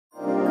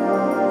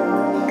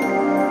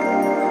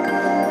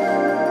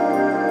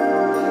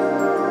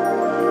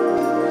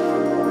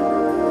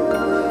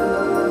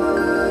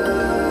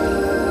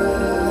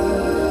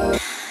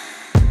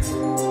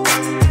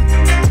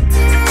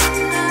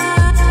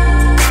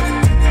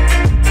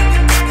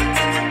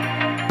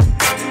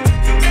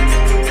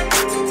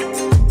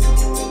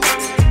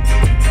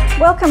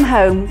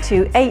Welcome home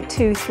to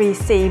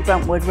 823C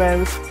Bruntwood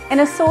Road. In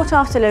a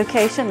sought-after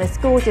location, this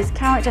gorgeous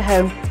character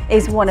home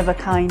is one of a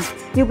kind.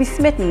 You'll be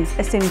smitten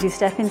as soon as you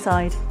step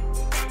inside.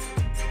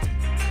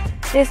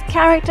 This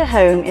character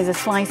home is a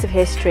slice of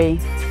history.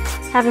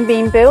 Having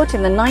been built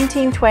in the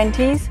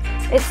 1920s,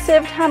 it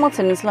served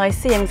Hamilton's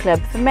Lyceum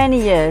Club for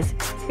many years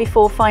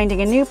before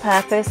finding a new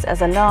purpose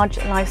as a large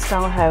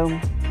lifestyle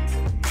home.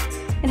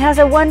 It has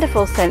a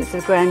wonderful sense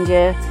of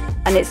grandeur,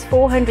 and its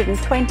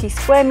 420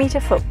 square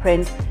metre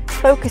footprint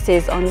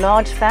focuses on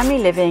large family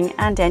living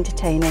and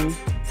entertaining.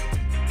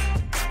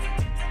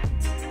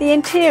 The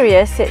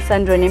interior sits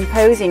under an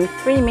imposing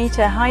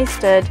 3-metre high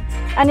stud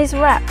and is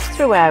wrapped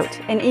throughout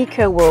in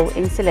eco-wool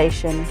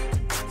insulation.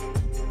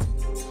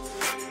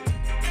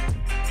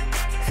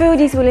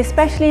 Foodies will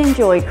especially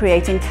enjoy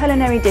creating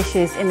culinary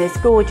dishes in this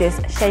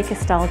gorgeous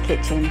shaker-style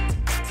kitchen,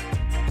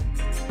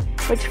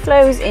 which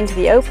flows into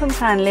the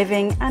open-plan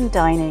living and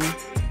dining.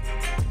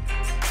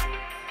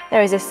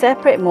 There is a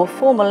separate, more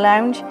formal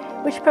lounge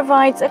which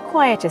provides a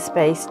quieter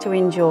space to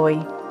enjoy.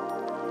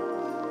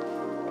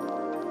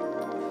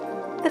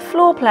 The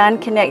floor plan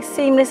connects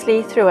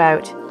seamlessly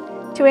throughout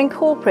to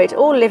incorporate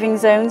all living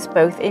zones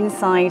both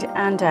inside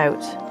and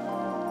out.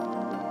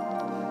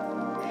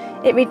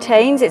 It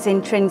retains its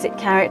intrinsic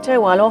character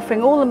while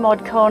offering all the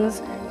mod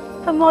cons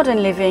for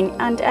modern living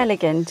and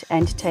elegant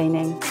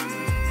entertaining.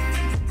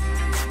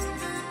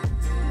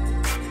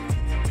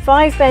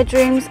 5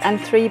 bedrooms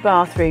and 3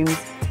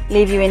 bathrooms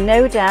leave you in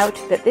no doubt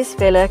that this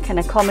villa can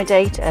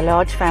accommodate a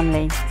large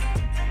family.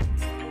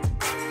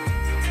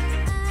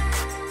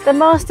 The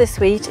master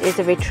suite is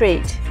a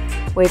retreat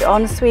with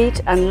ensuite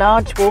and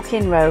large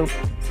walk-in robe,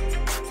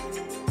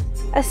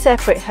 a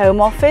separate home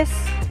office,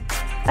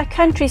 a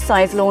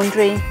country-size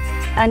laundry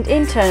and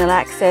internal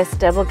access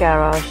double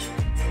garage.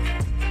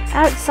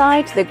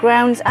 Outside, the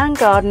grounds and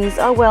gardens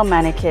are well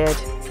manicured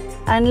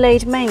and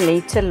laid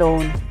mainly to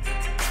lawn.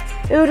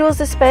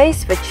 Oodles of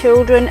space for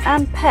children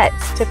and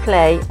pets to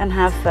play and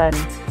have fun.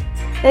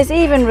 There's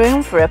even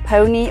room for a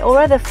pony or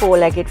other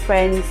 4-legged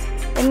friends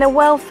in the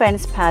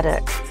well-fenced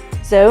paddock,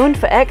 zoned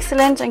for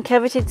excellent and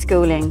coveted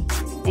schooling,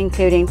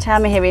 including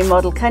Tamahiri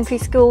Model Country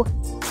School.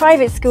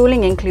 Private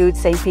schooling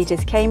includes St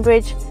Peter's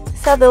Cambridge,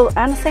 Southall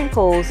and St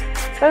Paul's,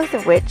 both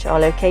of which are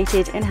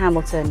located in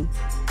Hamilton.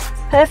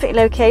 Perfect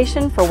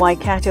location for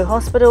Waikato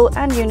Hospital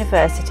and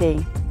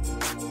University.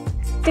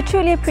 To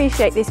truly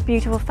appreciate this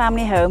beautiful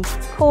family home,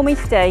 call me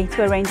today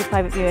to arrange a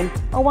private viewing,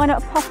 or why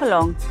not pop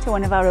along to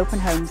one of our open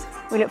homes.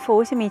 We look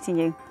forward to meeting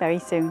you very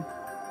soon.